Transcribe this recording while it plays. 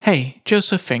Hey,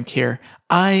 Joseph Fink here.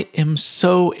 I am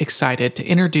so excited to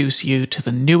introduce you to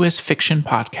the newest fiction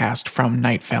podcast from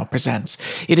Night Vale Presents.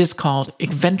 It is called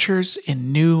Adventures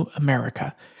in New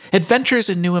America. Adventures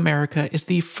in New America is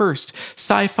the first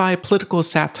sci-fi political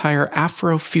satire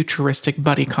Afro-futuristic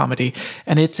buddy comedy,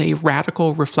 and it's a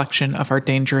radical reflection of our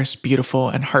dangerous, beautiful,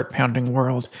 and heart-pounding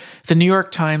world. The New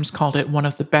York Times called it one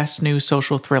of the best new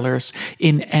social thrillers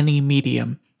in any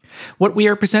medium. What we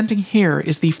are presenting here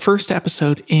is the first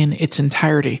episode in its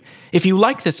entirety. If you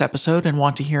like this episode and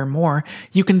want to hear more,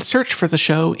 you can search for the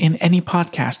show in any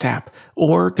podcast app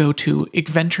or go to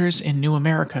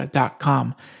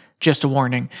adventuresinnewamerica.com. Just a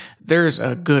warning, there's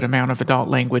a good amount of adult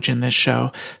language in this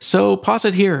show, so pause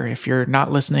it here if you're not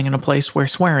listening in a place where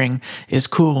swearing is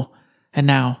cool. And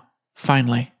now,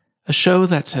 finally, a show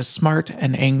that's as smart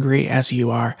and angry as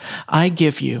you are. I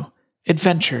give you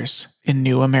Adventures in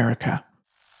New America.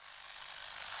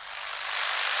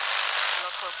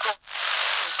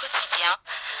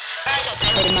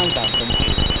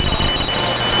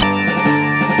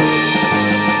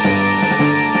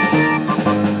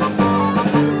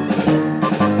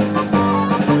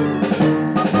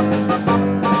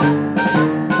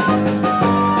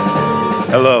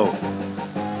 Hello,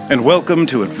 and welcome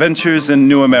to Adventures in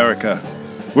New America,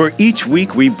 where each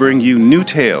week we bring you new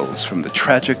tales from the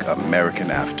tragic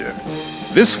American after.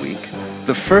 This week,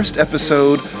 the first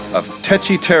episode of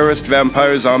Tetchy Terrorist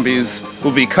Vampire Zombies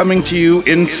will be coming to you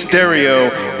in stereo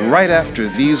right after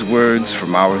these words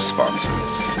from our sponsors.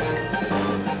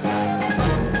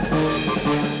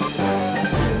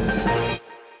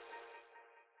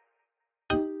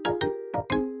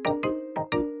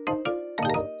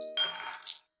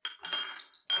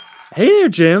 Hey there,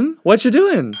 Jim. What you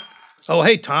doing? Oh,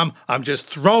 hey, Tom. I'm just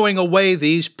throwing away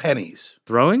these pennies.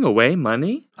 Throwing away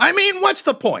money? I mean, what's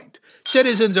the point?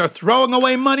 Citizens are throwing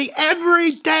away money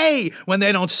every day when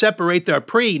they don't separate their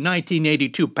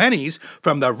pre-1982 pennies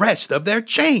from the rest of their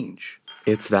change.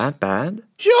 It's that bad?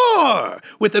 Sure!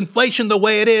 With inflation the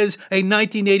way it is, a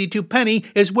 1982 penny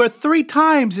is worth 3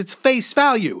 times its face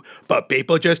value, but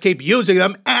people just keep using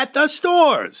them at the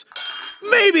stores.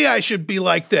 Maybe I should be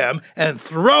like them and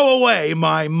throw away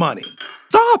my money.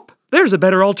 Stop! There's a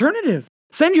better alternative.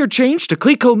 Send your change to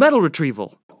Clico Metal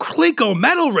Retrieval. Clico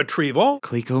Metal Retrieval?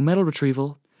 Clico Metal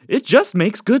Retrieval. It just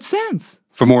makes good sense.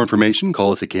 For more information,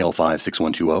 call us at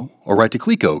KL5-6120 or write to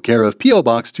Clico, care of P.O.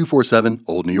 Box 247,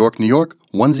 Old New York, New York,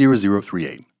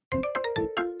 10038.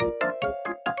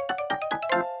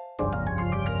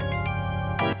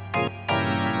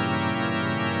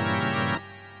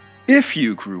 If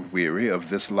you grew weary of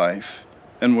this life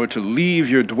and were to leave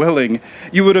your dwelling,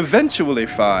 you would eventually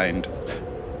find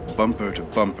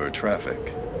bumper-to-bumper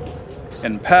traffic.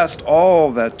 And past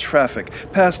all that traffic,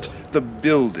 past the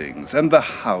buildings and the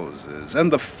houses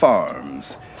and the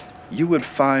farms, you would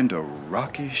find a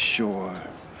rocky shore,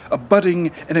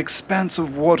 abutting an expanse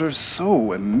of water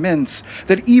so immense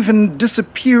that even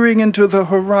disappearing into the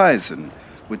horizon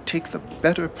would take the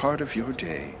better part of your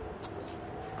day.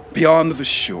 Beyond the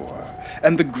shore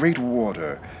and the great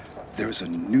water, there is a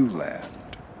new land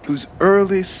whose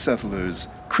early settlers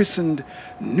christened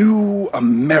New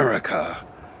America,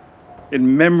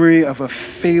 in memory of a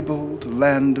fabled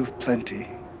land of plenty.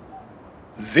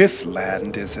 This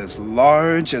land is as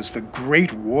large as the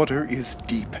great water is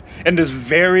deep, and as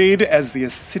varied as the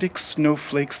acidic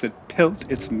snowflakes that pelt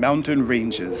its mountain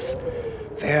ranges.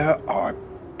 There are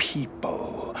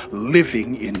people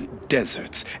living in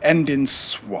deserts and in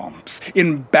swamps,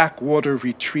 in backwater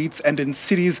retreats and in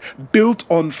cities built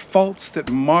on faults that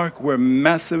mark where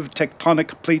massive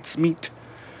tectonic plates meet.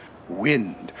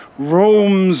 Wind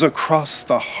roams across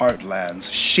the heartlands,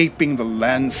 shaping the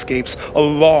landscapes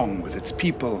along with its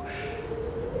people.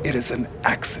 It is an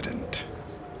accident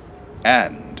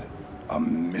and a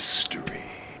mystery.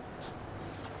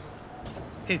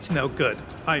 It's no good.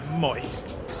 I'm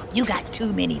moist. You got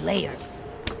too many layers.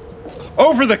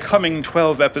 Over the coming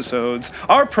 12 episodes,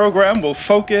 our program will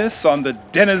focus on the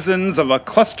denizens of a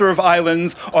cluster of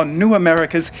islands on New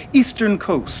America's eastern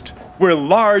coast, where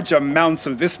large amounts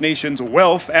of this nation's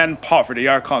wealth and poverty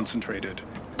are concentrated.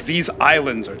 These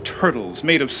islands are turtles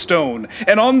made of stone,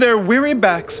 and on their weary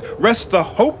backs rest the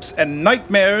hopes and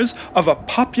nightmares of a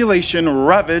population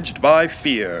ravaged by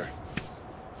fear.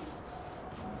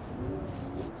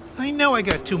 I know I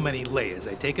got too many layers.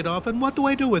 I take it off, and what do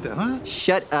I do with it, huh?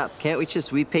 Shut up. Can't we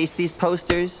just repaste these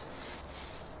posters?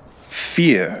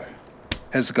 Fear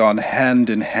has gone hand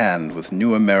in hand with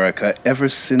New America ever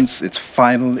since its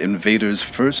final invaders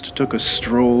first took a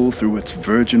stroll through its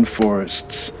virgin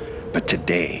forests. But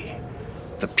today,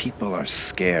 the people are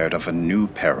scared of a new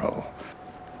peril.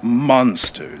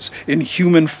 monsters in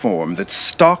human form that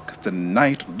stalk the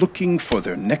night looking for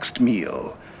their next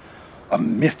meal. A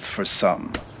myth for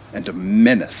some, and a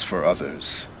menace for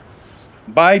others.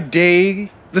 By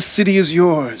day, the city is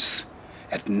yours.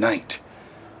 At night,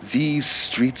 these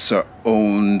streets are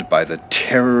owned by the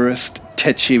terrorist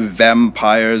tetchy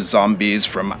vampire zombies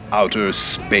from outer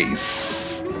space.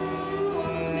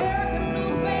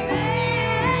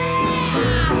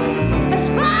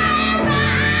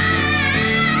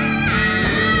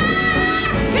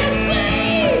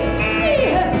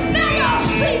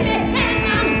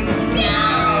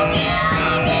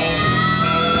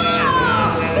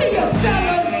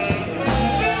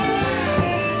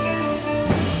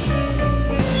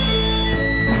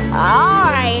 All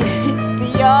right.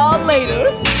 See y'all later.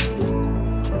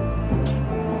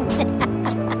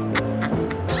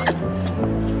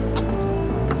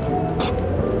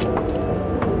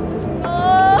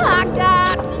 Oh, I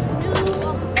got the new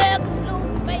American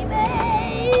blues,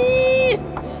 baby.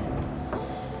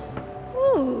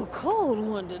 Ooh, cold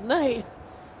one tonight.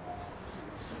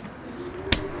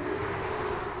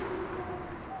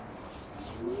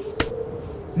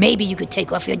 Maybe you could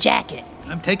take off your jacket.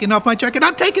 I'm taking off my jacket.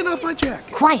 I'm taking off my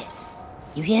jacket. Quiet.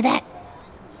 You hear that?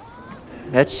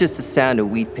 That's just the sound of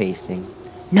wheat pasting.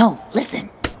 No, listen.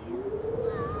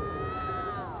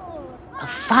 A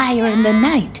fire in the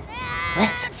night.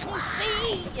 Let's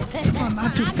fly. Oh,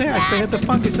 not too fast. I have the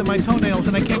fungus in my toenails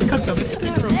and I can't cut them. It's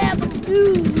terrible.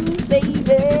 Baby.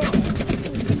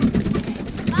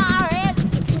 Far as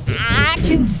I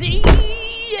can see.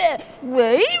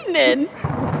 Evening.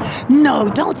 No,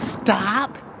 don't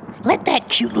stop. Let that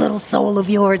cute little soul of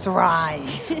yours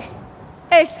rise.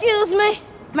 Excuse me,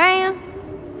 ma'am,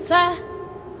 sir.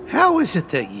 How is it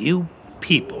that you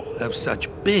people have such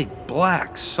big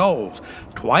black souls,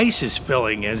 twice as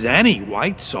filling as any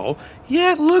white soul,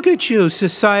 yet look at you,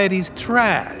 society's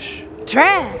trash?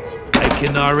 Trash. I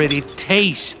can already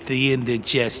taste the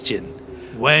indigestion.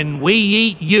 When we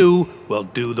eat you, we'll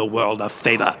do the world a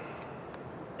favor.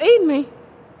 Eat me?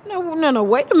 No,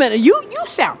 wait a minute. You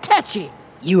sound touchy.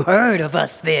 You heard of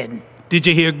us then. Did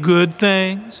you hear good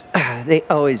things? They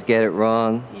always get it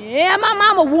wrong. Yeah, my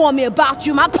mama warned me about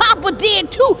you. My papa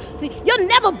did too. See, you'll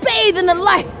never bathe in the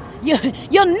light.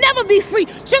 You'll never be free.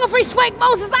 Sugar-free Swank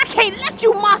Moses, I can't let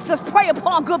you monsters prey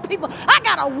upon good people. I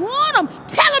gotta warn them.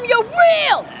 Tell them you're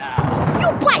real.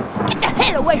 You bite. Get the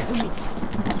head away from me.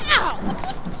 Ow.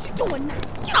 What you doing now?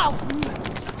 Get off me.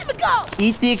 Let me go.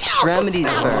 Eat the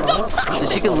extremities first, so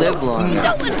she can live longer,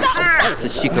 so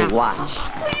she can watch.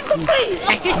 Please.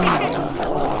 Get your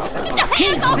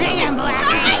hands off me.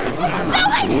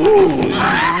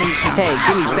 Hey,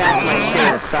 give me back my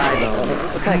share of thigh bone.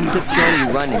 What kind of clip show are you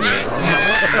running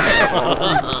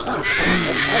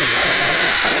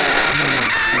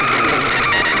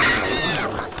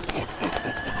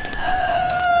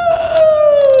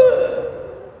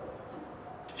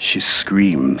She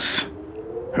screams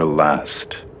her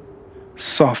last.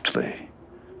 Softly,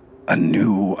 a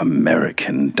new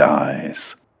American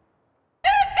dies.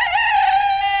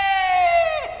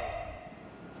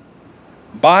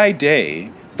 By day,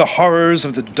 the horrors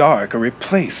of the dark are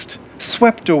replaced,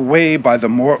 swept away by the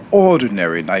more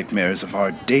ordinary nightmares of our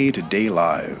day-to-day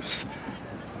lives.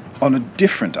 On a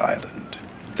different island,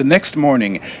 the next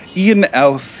morning, Ian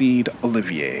Alcide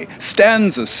Olivier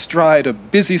stands astride a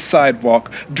busy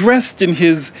sidewalk, dressed in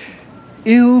his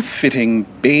ill-fitting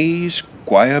beige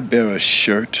guayabera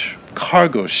shirt,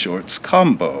 cargo shorts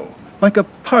combo, like a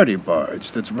party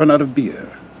barge that's run out of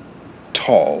beer.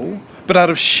 Tall, but out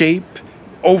of shape,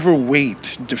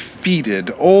 overweight,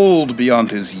 defeated, old beyond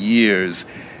his years,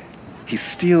 he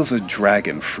steals a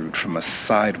dragon fruit from a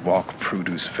sidewalk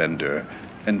produce vendor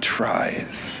and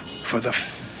tries, for the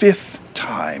 5th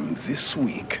time this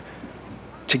week,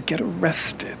 to get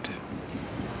arrested.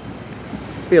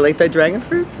 You like that dragon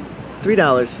fruit?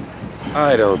 $3.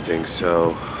 I don't think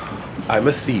so. I'm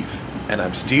a thief, and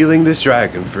I'm stealing this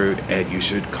dragon fruit, and you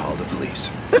should call the police.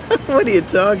 What are you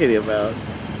talking about?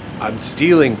 I'm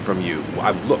stealing from you.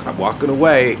 I'm walking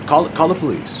away. Call the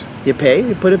police. You pay?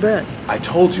 You put it back. I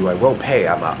told you I won't pay.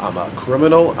 I'm a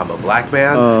criminal. I'm a black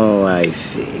man. Oh, I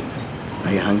see.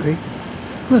 Are you hungry?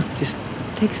 Look, just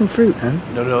take some fruit, huh?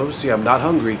 No. See, I'm not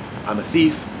hungry. I'm a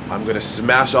thief. I'm gonna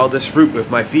smash all this fruit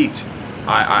with my feet.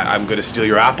 I'm gonna steal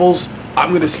your apples.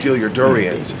 I'm gonna steal your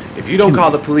durians. If you don't call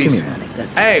the police, come here, honey.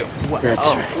 That's hey, that's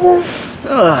right. Oh,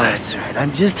 that's right.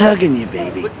 I'm just hugging you,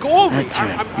 baby. Let go of me. That's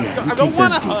right. Yeah, I don't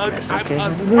want to hug. Okay?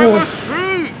 I'm a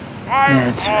thief.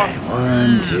 That's right.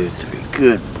 1, 2, 3.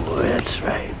 Good boy. That's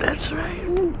right. That's right.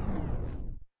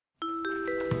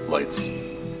 Lights.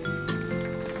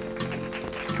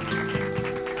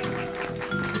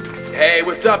 Hey,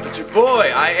 what's up? It's your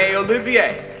boy, I.A.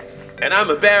 Olivier. And I'm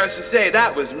embarrassed to say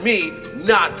that was me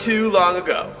not too long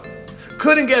ago.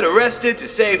 Couldn't get arrested to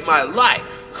save my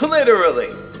life, literally.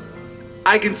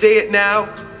 I can say it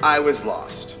now, I was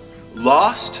lost.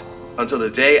 Lost until the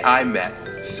day I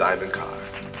met Simon Carr.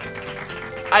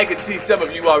 I can see some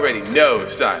of you already know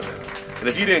Simon. And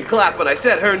if you didn't clap when I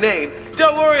said her name,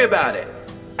 don't worry about it.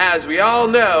 As we all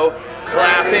know,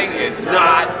 clapping is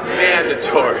not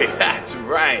mandatory. That's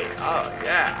right. Oh,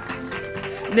 yeah.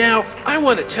 Now, I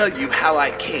want to tell you how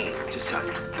I came to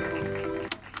Simon.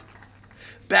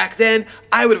 Back then,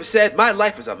 I would have said my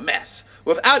life was a mess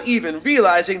without even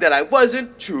realizing that I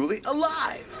wasn't truly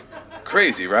alive.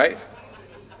 Crazy, right?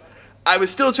 I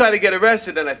was still trying to get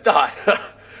arrested and I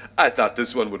thought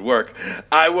this one would work.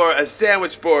 I wore a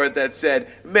sandwich board that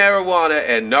said marijuana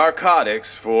and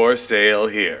narcotics for sale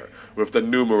here, with the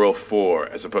numeral 4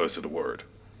 as opposed to the word.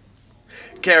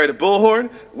 Carried a bullhorn,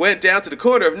 went down to the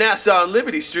corner of Nassau and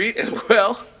Liberty Street, and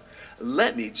well,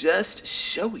 let me just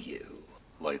show you.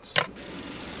 Lights.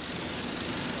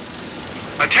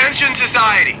 Attention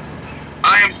society.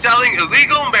 I am selling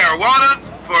illegal marijuana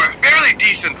for a fairly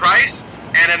decent price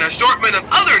and an assortment of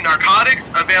other narcotics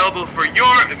available for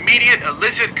your immediate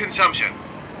illicit consumption.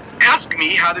 Ask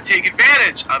me how to take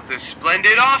advantage of this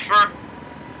splendid offer.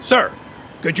 Sir,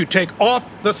 could you take off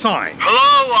the sign?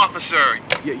 Hello, officer.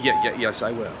 Yes,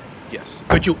 I will. Yes.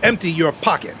 Could you empty your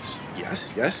pockets?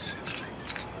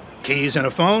 Yes. Keys and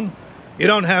a phone? You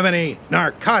don't have any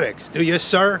narcotics, do you,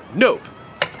 sir? Nope.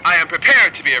 I am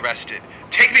prepared to be arrested.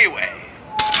 Take me away.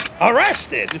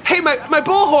 Arrested? Hey, my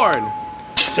bullhorn!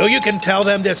 So you can tell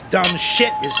them this dumb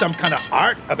shit is some kind of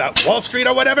art about Wall Street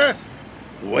or whatever?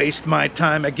 Waste my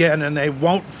time again and they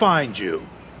won't find you.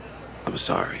 I'm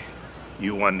sorry.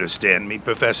 You understand me,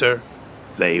 Professor?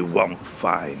 They won't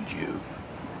find you.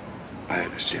 I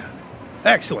understand.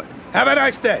 Excellent. Have a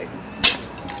nice day.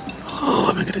 Oh,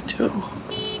 what am I gonna do?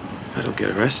 If I don't get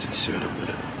arrested soon, I'm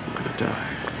gonna die.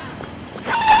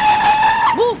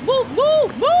 Move, move,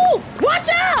 move, move! Watch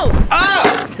out!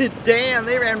 Ah! Damn,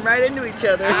 they ran right into each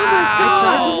other.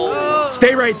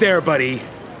 Stay right there, buddy.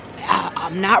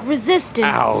 I'm not resisting.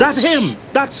 That's him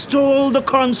that stole the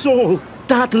console.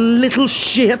 That little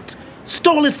shit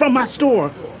stole it from my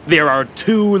store. There are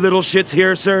 2 little shits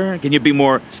here, sir. Can you be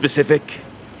more specific?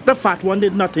 The fat one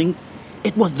did nothing.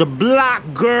 It was the black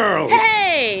girl.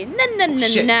 Hey!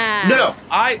 Shit. No,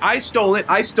 I stole it.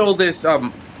 I stole this,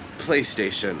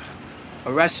 PlayStation.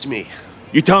 Arrest me.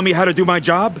 You tell me how to do my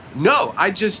job? No,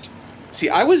 I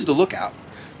was the lookout.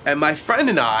 And my friend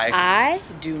and I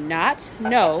do not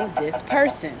know this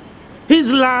person. He's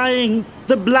lying.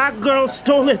 The black girl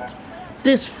stole it.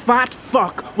 This fat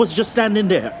fuck was just standing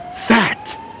there.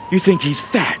 Fat? You think he's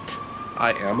fat?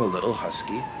 I am a little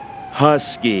husky.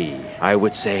 Husky. I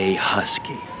would say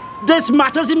husky. This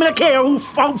matters him in care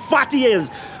how fat he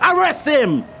is. Arrest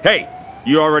him. Hey,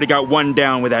 you already got one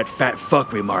down with that fat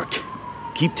fuck remark.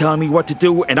 Keep telling me what to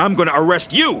do, and I'm gonna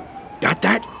arrest you. Got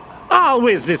that?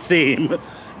 Always the same.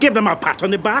 Give them a pat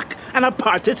on the back and a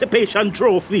participation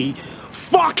trophy.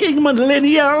 Fucking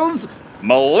millennials!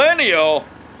 Millennial?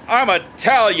 I'm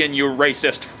Italian, you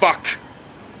racist fuck.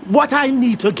 What I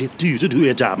need to give to you to do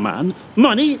your job, man?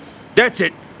 Money? That's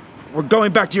it. We're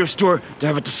going back to your store to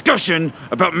have a discussion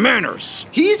about manners.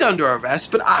 He's under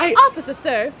arrest, but Officer,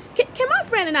 sir, can my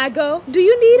friend and I go? Do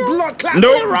you need us? Blood clot.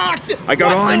 Nope. I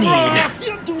got all I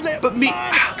need. But me...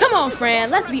 Come on,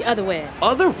 friend. Let's be otherwares.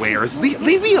 Otherwares? Leave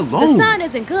me The alone. sun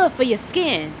isn't good for your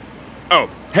skin. Oh,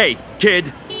 hey,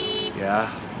 kid. Yeah?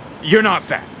 You're not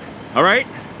fat, all right?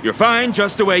 You're fine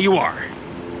just the way you are.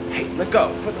 Hey, let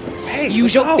go. Hey,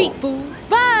 Use let your go. feet, fool.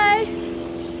 Bye.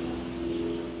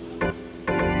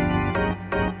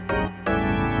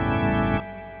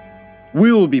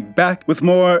 We will be back with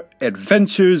more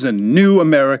Adventures in New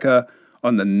America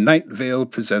on the Night Vale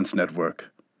Presents Network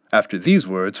after these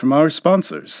words from our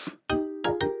sponsors.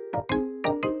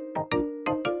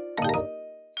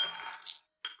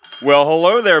 Well,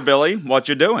 hello there, Billy. What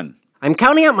you doing? I'm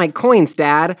counting out my coins,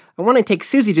 Dad. I want to take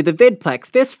Susie to the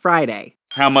Vidplex this Friday.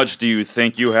 How much do you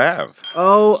think you have?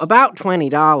 Oh, about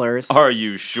 $20. Are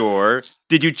you sure?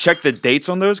 Did you check the dates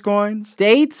on those coins?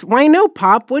 Dates? Why no,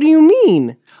 Pop? What do you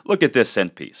mean? Look at this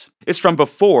cent piece. It's from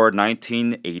before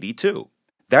 1982.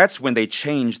 That's when they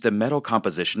changed the metal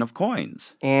composition of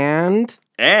coins. And?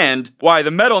 And why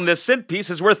the metal in this cent piece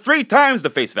is worth 3 times the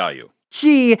face value.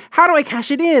 Gee, how do I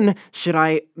cash it in? Should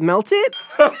I melt it?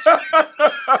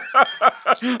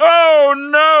 Oh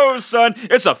no, son!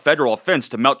 It's a federal offense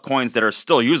to melt coins that are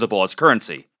still usable as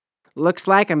currency. Looks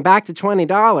like I'm back to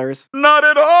 $20. Not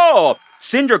at all!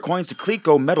 Send your coins to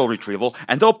Clico Metal Retrieval,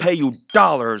 and they'll pay you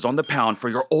dollars on the pound for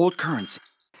your old currency.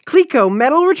 Clico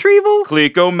Metal Retrieval?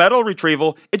 Clico Metal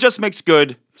Retrieval. It just makes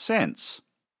good sense.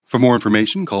 For more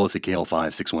information, call us at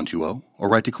KL56120 or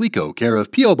write to Clico, care of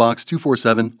P.O. Box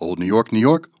 247, Old New York, New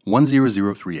York,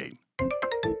 10038.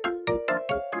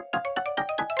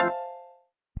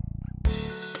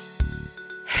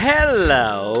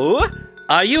 Hello!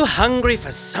 Are you hungry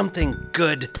for something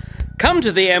good? Come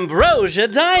to the Ambrosia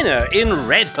Diner in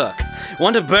Red Hook.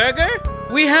 Want a burger?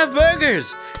 We have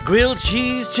burgers. Grilled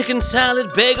cheese, chicken salad,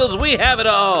 bagels, we have it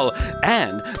all.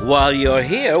 And while you're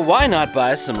here, why not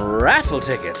buy some raffle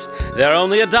tickets? They're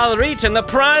only $1 each and the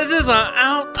prizes are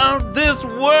out of this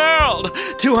world.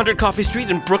 200 Coffee Street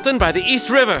in Brooklyn by the East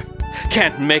River.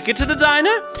 Can't make it to the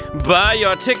diner? Buy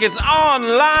your tickets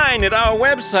online at our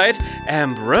website,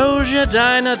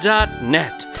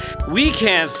 ambrosiadiner.net. We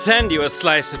can't send you a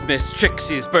slice of Miss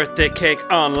Trixie's birthday cake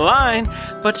online,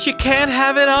 but you can't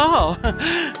have it all.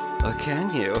 Or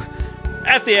can you?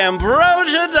 At the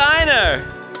Ambrosia Diner!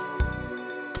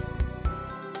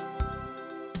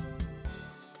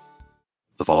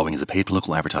 The following is a paid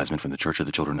political advertisement from the Church of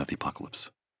the Children of the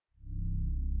Apocalypse.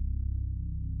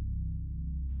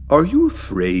 Are you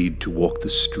afraid to walk the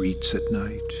streets at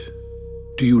night?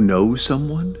 Do you know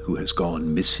someone who has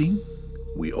gone missing?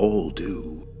 We all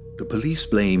do. The police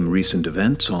blame recent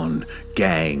events on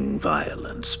gang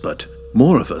violence, but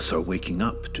more of us are waking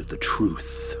up to the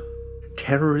truth.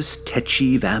 Terrorist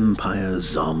Tetchy vampire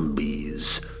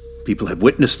zombies. People have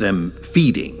witnessed them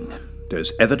feeding.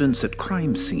 There's evidence at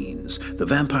crime scenes. The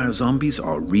vampire zombies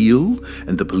are real,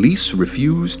 and the police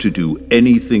refuse to do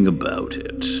anything about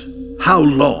it. How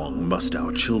long must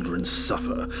our children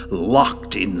suffer,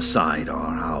 locked inside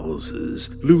our houses,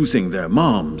 losing their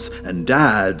moms and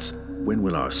dads? When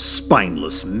will our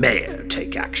spineless mayor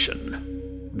take action?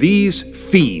 These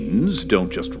fiends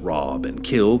don't just rob and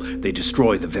kill, they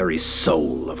destroy the very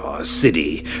soul of our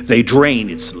city. They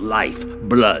drain its life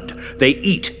blood. They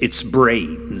eat its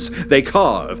brains. They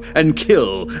carve and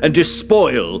kill and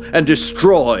despoil and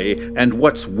destroy. And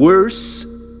what's worse,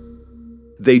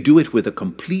 they do it with a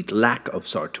complete lack of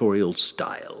sartorial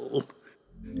style.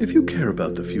 If you care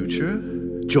about the future,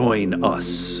 join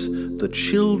us, the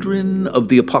Children of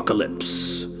the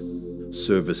Apocalypse.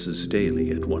 Services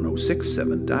daily at 106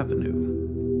 7th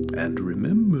Avenue. And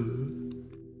remember...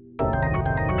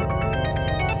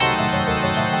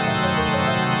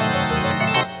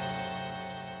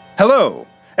 Hello,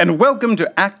 and welcome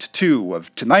to Act 2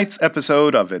 of tonight's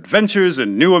episode of Adventures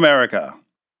in New America.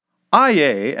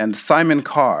 IA and Simon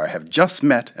Carr have just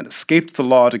met and escaped the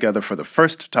law together for the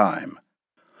first time.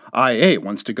 IA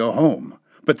wants to go home,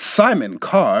 but Simon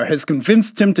Carr has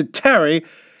convinced him to tarry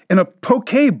in a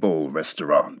poke bowl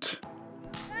restaurant.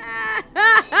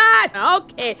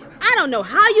 Okay, I don't know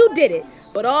how you did it,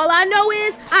 but all I know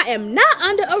is I am not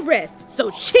under arrest.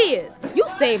 So cheers, you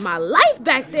saved my life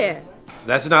back there.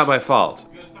 That's not my fault.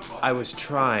 I was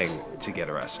trying to get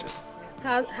arrested.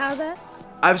 How's that?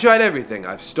 I've tried everything.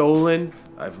 I've stolen,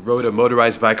 I've rode a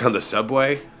motorized bike on the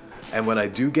subway, and when I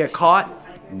do get caught,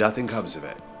 nothing comes of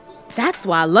it. That's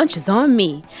why lunch is on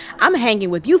me. I'm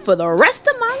hanging with you for the rest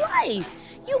of my life.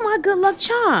 You my good luck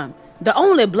charm. The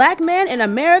only black man in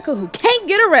America who can't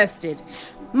get arrested.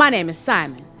 My name is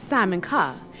Simon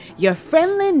Carr. Your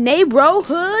friendly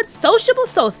neighborhood sociable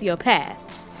sociopath.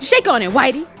 Shake on it,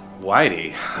 Whitey.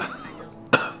 Whitey?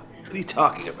 What are you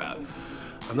talking about?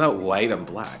 I'm not white, I'm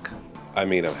black. I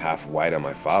mean, I'm half white on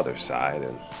my father's side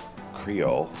and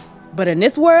Creole. But in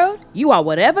this world, you are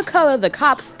whatever color the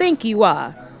cops think you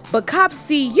are. But cops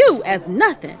see you as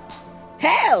nothing.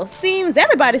 Hell, seems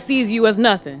everybody sees you as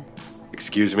nothing.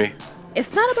 Excuse me?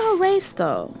 It's not about race,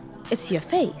 though. It's your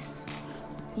face.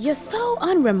 You're so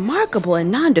unremarkable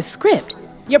and nondescript.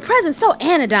 Your presence so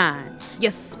anodyne.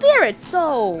 Your spirit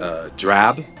so...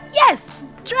 Drab? Yes,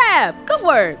 drab. Good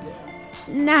word.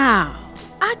 Now,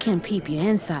 I can peep your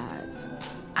insides.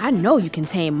 I know you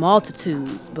contain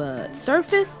multitudes, but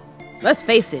surface? Let's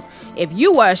face it, if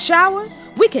you were a shower,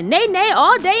 we can nay-nay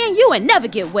all day in you and never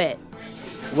get wet.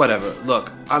 Whatever.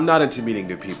 Look, I'm not into meeting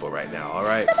new people right now, all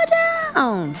right? Simmer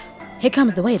down. Here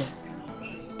comes the waiter.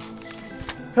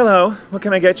 Hello, what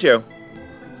can I get you?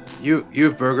 You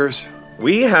have burgers?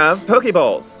 We have poke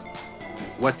bowls.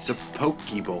 What's a poke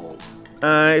bowl?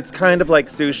 It's kind of like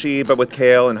sushi, but with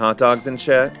kale and hot dogs and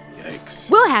shit. Yikes.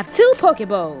 We'll have 2 poke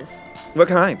bowls. What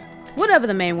kind? Whatever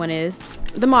the main one is.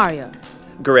 The Mario.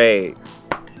 Great.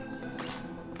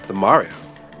 The Mario?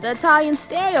 The Italian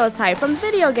stereotype from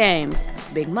video games.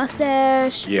 Big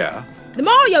mustache. Yeah. The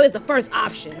Mario is the first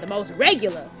option, the most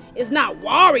regular. It's not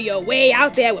Wario way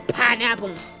out there with pineapple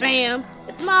and spam.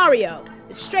 It's Mario.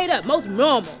 It's straight up, most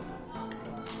normal.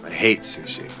 I hate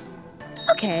sushi.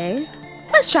 Okay,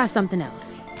 let's try something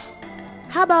else.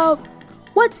 How about,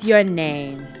 what's your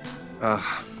name?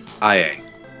 IA.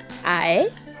 IA?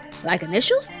 Like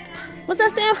initials? What's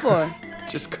that stand for?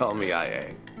 Just call me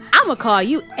IA. I'ma call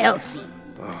you Elsie.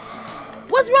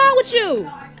 What's wrong with you?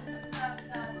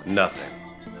 Nothing.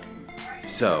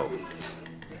 So,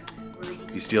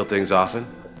 you steal things often?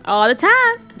 All the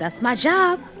time. That's my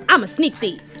job. I'm a sneak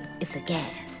thief. It's a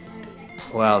gas.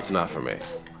 Well, it's not for me.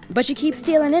 But you keep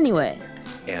stealing anyway.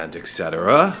 And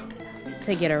etc.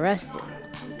 To get arrested.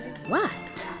 Why?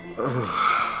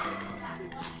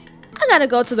 I gotta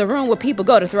go to the room where people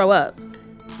go to throw up.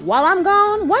 While I'm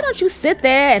gone, why don't you sit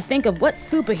there and think of what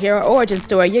superhero origin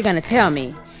story you're gonna tell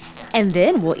me? And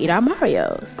then we'll eat our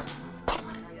Marios.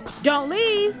 Don't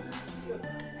leave.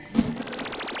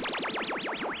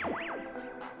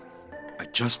 I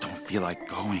just don't feel like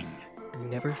going. You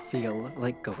never feel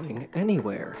like going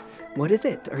anywhere. What is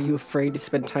it? Are you afraid to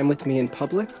spend time with me in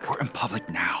public? We're in public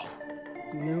now.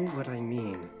 You know what I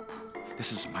mean.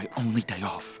 This is my only day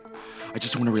off. I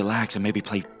just want to relax and maybe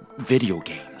play video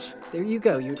games. There you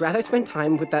go. You'd rather spend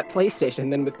time with that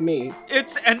PlayStation than with me.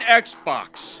 It's an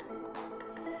Xbox!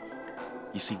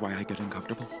 You see why I get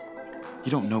uncomfortable?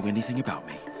 You don't know anything about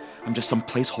me. I'm just some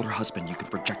placeholder husband you can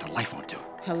project a life onto.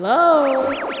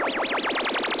 Hello?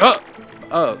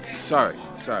 Oh,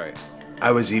 sorry.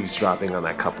 I was eavesdropping on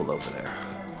that couple over there.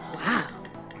 Wow.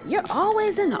 You're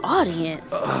always in the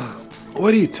audience.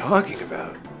 What are you talking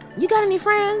about? You got any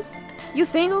friends? You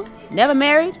single? Never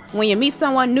married? When you meet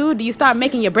someone new, do you start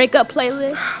making your breakup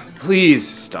playlist? Please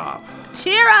stop.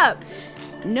 Cheer up!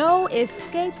 No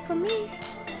escape from me.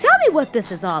 Tell me what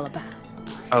this is all about.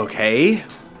 Okay.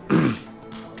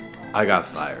 I got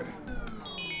fired.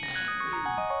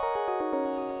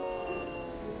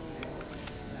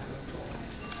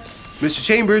 Mr.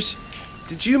 Chambers,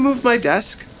 did you move my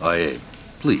desk? IA,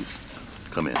 please,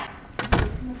 come in.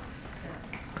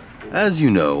 As you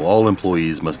know, all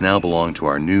employees must now belong to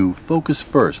our new Focus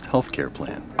First healthcare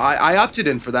plan. I opted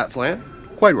in for that plan.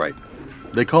 Quite right.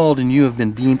 They called and you have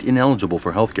been deemed ineligible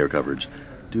for healthcare coverage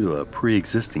due to a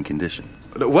pre-existing condition.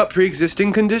 What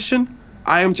pre-existing condition?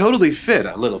 I am totally fit,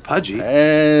 a little pudgy.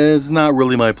 It's not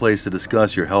really my place to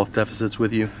discuss your health deficits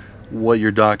with you. What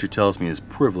your doctor tells me is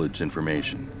privileged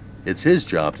information. It's his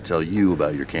job to tell you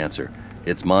about your cancer.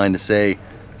 It's mine to say,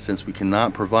 since we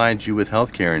cannot provide you with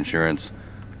healthcare insurance,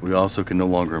 we also can no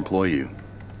longer employ you.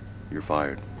 You're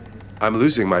fired. I'm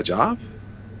losing my job?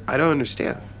 I don't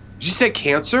understand. Did you say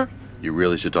cancer? You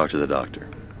really should talk to the doctor.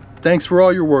 Thanks for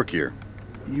all your work here.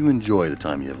 You enjoy the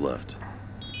time you have left.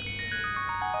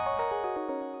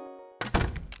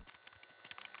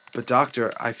 But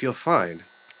doctor, I feel fine.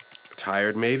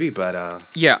 Tired maybe, but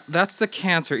Yeah, that's the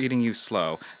cancer eating you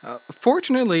slow.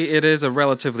 Fortunately, it is a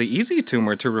relatively easy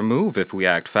tumor to remove if we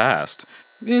act fast.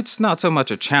 It's not so much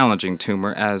a challenging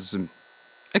tumor as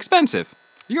expensive.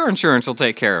 Your insurance will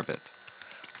take care of it.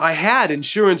 I had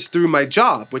insurance through my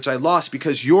job, which I lost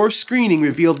because your screening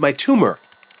revealed my tumor.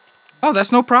 Oh,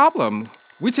 that's no problem.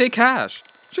 We take cash.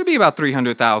 Should be about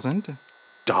 $300,000.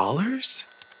 Dollars?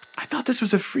 I thought this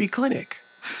was a free clinic.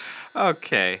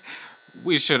 Okay.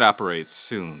 We should operate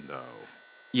soon, though.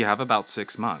 You have about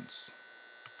 6 months.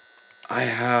 I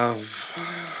have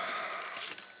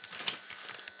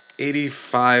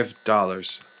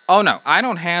 $85. Oh, no, I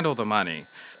don't handle the money.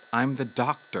 I'm the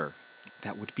doctor.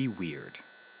 That would be weird.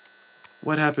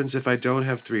 What happens if I don't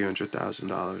have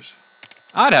 $300,000?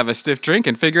 I'd have a stiff drink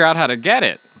and figure out how to get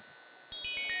it.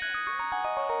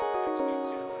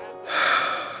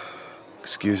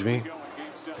 Excuse me?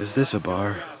 Is this a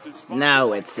bar?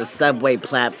 No, it's the subway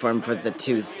platform for the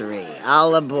 2-3.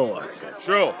 All aboard.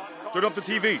 Cheryl, turn up the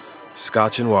TV.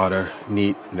 Scotch and water,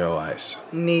 neat, no ice.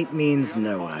 Neat means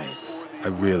no ice. I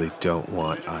really don't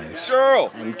want ice.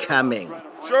 Cheryl! I'm coming.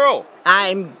 Cheryl!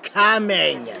 I'm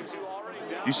coming!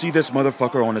 You see this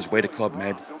motherfucker on his way to Club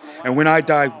Med? And when I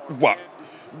die, what?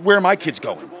 Where are my kids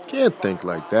going? Can't think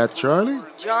like that, Charlie.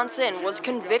 Johnson was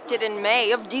convicted in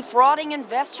May of defrauding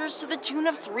investors to the tune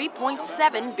of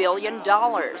 $3.7 billion.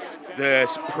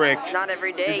 This prick. It's not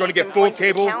every day He's going to you get can full point to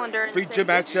the cable, calendar and free say gym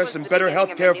this access, was and the better beginning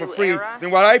health of care a for new free era.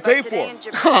 than what I pay But today for. in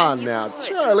Japan, Come on you now, can put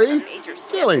Charlie. major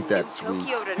Still ain't that Tokyo sweet.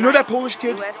 tonight. You know that Polish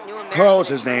kid? US New American Carl's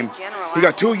his name. General He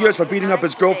got 2 years for beating up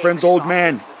his girlfriend's old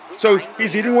man. So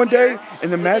he's eating one day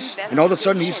in the mess, and all of a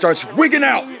sudden he starts wigging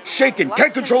out, shaking,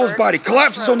 can't control his body,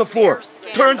 collapses on the floor.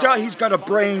 Turns out he's got a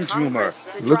brain tumor.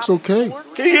 He looks okay.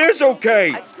 He is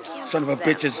okay. Son of a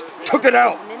bitches took it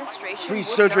out. Free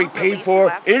surgery paid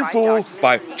for in full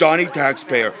by Johnny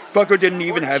Taxpayer. Fucker didn't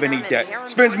even have any debt.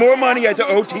 Spends more money at the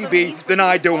OTB than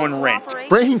I do on rent.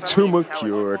 Brain tumor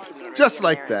cured. Just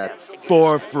like that.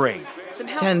 For free.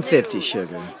 $10.50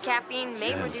 sugar. Caffeine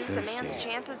may reduce a man's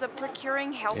chances of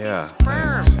procuring healthy Yeah.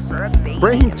 sperm for a baby.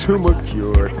 Brain tumor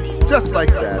cured. Just like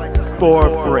that. For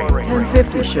free.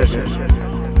 $10.50 sugar.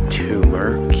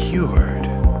 Tumor cured.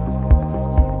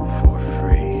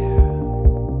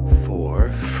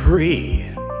 For free.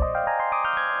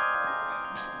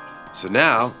 So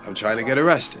now, I'm trying to get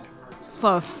arrested.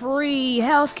 For free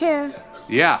healthcare?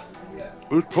 Yeah.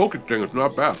 This poking thing is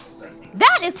not bad.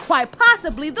 That is quite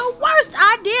possibly the worst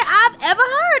idea I've ever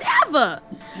heard, ever.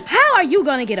 How are you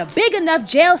gonna get a big enough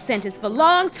jail sentence for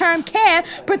long-term care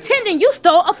pretending you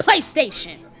stole a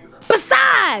PlayStation?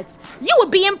 Besides, you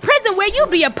would be in prison where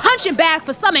you'd be a punching bag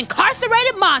for some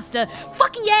incarcerated monster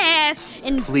fucking your ass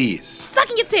and Please.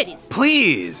 sucking your titties.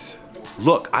 Please!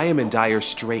 Look, I am in dire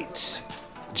straits.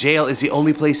 Jail is the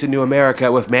only place in New America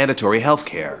with mandatory health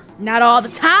care. Not all the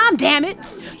time, damn it.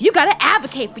 You gotta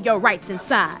advocate for your rights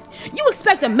inside. You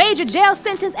expect a major jail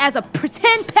sentence as a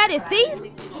pretend petty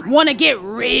thief? Wanna get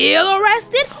real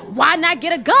arrested? Why not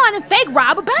get a gun and fake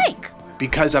rob a bank?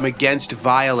 Because I'm against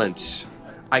violence.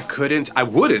 I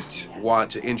wouldn't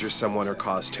want to injure someone or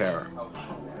cause terror.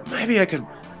 Maybe I could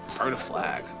burn a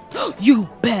flag. You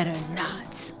better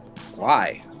not.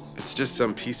 Why? It's just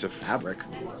some piece of fabric.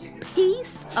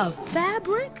 Piece of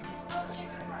fabric?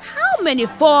 How many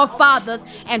forefathers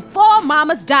and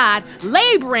foremamas died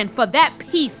laboring for that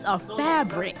piece of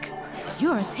fabric?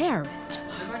 You're a terrorist.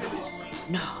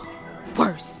 No,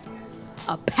 worse,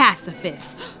 a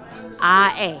pacifist.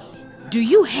 IA. Do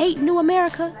you hate New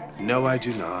America? No, I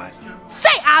do not. Say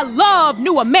I love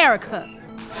New America.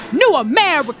 New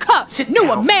America.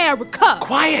 New America.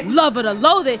 Quiet. Love it or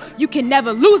loathe it, you can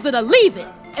never lose it or leave it.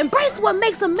 Embrace what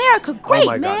makes America great, Oh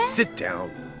my man. God, sit down.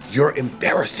 You're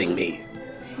embarrassing me.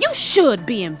 You should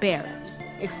be embarrassed.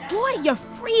 Exploit your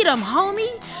freedom,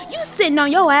 homie. You sitting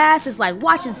on your ass is like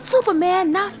watching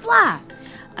Superman not fly.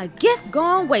 A gift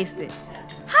gone wasted.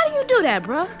 How do you do that,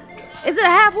 bruh? Is it a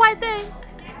half-white thing?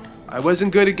 I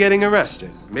wasn't good at getting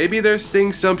arrested. Maybe there's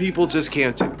things some people just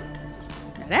can't do.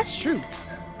 Now that's true.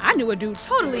 I knew a dude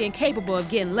totally incapable of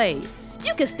getting laid.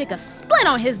 You could stick a splint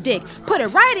on his dick, put it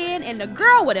right in, and the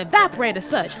girl would evaporate as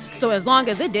such. So as long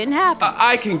as it didn't happen.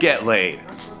 I can get laid.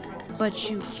 But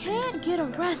you can't get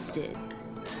arrested.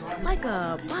 Like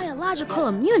a biological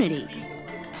immunity.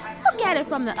 Look at it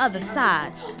from the other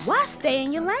side. Why stay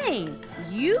in your lane?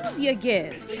 Use your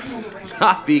gift.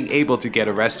 Not being able to get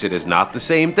arrested is not the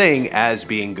same thing as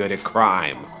being good at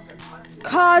crime.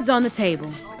 Cards on the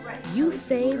table. You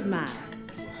save mine.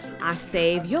 I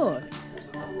save yours.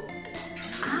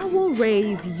 I will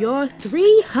raise your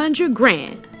 300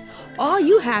 grand. All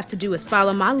you have to do is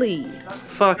follow my lead.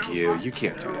 Fuck you. You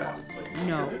can't do that.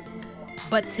 No.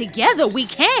 But together we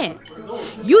can.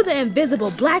 You the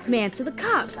invisible black man to the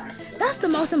cops. That's the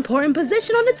most important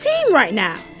position on the team right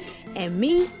now. And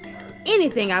me,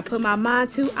 anything I put my mind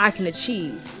to, I can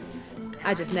achieve.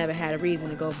 I just never had a reason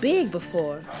to go big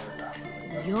before.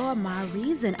 You're my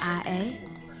reason, IA.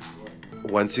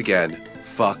 Once again,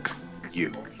 fuck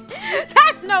you.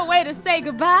 That's no way to say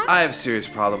goodbye. I have serious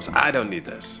problems. I don't need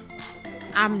this.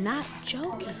 I'm not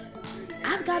joking.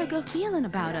 I've got a good feeling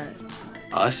about us.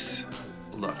 Us?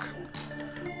 Look,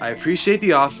 I appreciate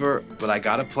the offer, but I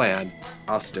got a plan.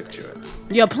 I'll stick to it.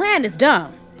 Your plan is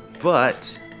dumb.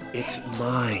 But it's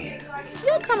mine.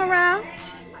 You'll come around.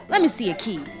 Let me see your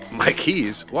keys. My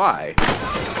keys? Why?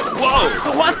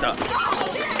 Whoa! What the?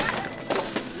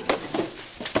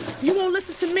 You won't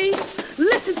listen to me?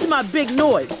 Listen to my big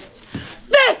noise.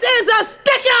 This is a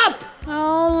stick-up!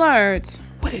 Alert.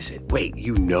 What is it? Wait,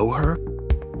 you know her?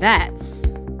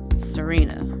 That's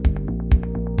Serena.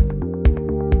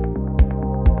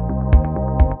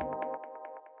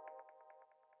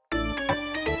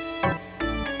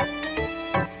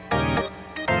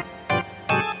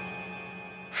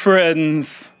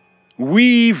 Friends,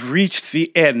 we've reached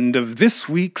the end of this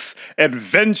week's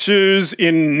Adventures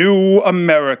in New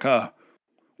America.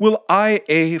 Will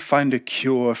IA find a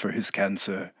cure for his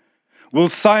cancer? Will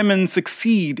Simon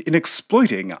succeed in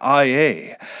exploiting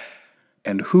IA?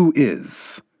 And who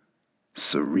is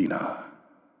Serena?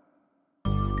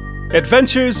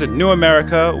 Adventures in New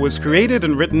America was created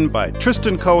and written by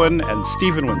Tristan Cohen and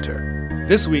Stephen Winter.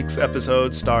 This week's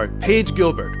episode starred Paige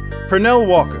Gilbert, Pernell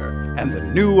Walker, and the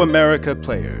New America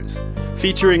Players,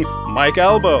 featuring Mike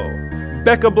Albo,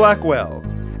 Becca Blackwell,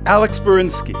 Alex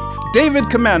Berinsky, David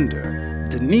Commander,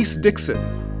 Denise Dixon,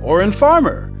 Orrin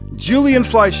Farmer, Julian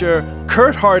Fleischer,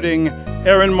 Kurt Harding,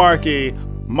 Aaron Markey,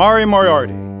 Mari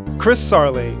Moriarty, Chris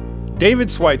Sarley,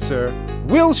 David Schweitzer,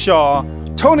 Will Shaw,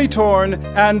 Tony Torn,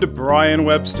 and Brian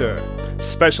Webster.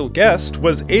 Special guest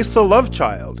was Asa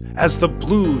Lovechild as the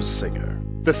blues singer.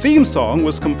 The theme song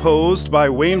was composed by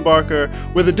Wayne Barker,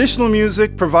 with additional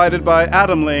music provided by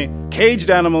Adam Lee,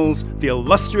 Caged Animals, the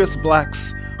Illustrious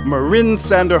Blacks, Marin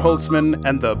Sander Holtzman,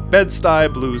 and the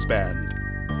Bed-Stuy Blues Band.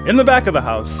 In the back of the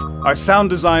house, our sound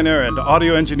designer and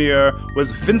audio engineer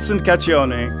was Vincent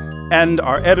Caccione, and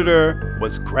our editor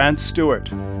was Grant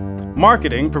Stewart.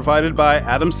 Marketing provided by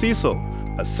Adam Cecil,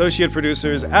 associate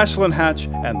producers Ashlyn Hatch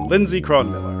and Lindsay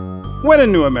Cronmiller. When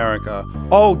in New America,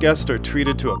 all guests are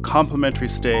treated to a complimentary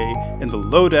stay in the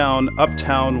low-down,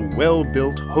 uptown,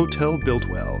 well-built Hotel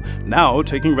Builtwell, now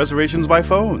taking reservations by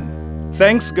phone.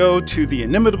 Thanks go to the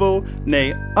inimitable,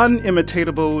 nay,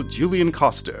 unimitatable Julian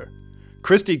Coster.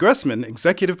 Christy Gressman,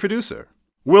 executive producer.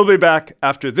 We'll be back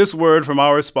after this word from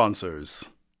our sponsors.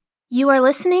 You are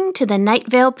listening to the Night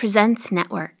Vale Presents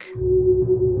Network.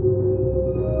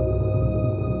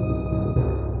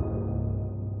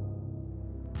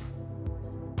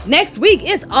 Next week,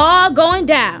 it's all going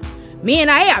down. Me and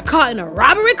I are caught in a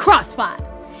robbery crossfire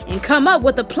and come up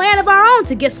with a plan of our own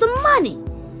to get some money.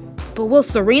 But will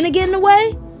Serena get in the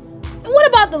way? And what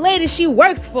about the lady she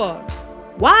works for?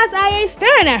 Why is IA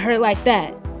staring at her like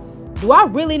that? Do I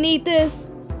really need this?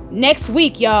 Next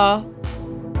week, y'all.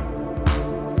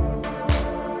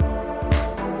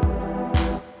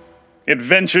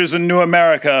 Adventures in New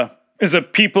America is a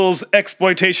People's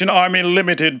Exploitation Army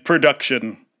Limited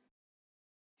production.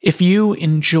 If you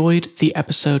enjoyed the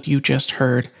episode you just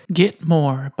heard, get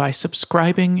more by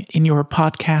subscribing in your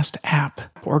podcast app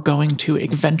or going to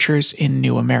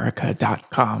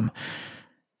adventuresinnewamerica.com.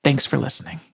 Thanks for listening.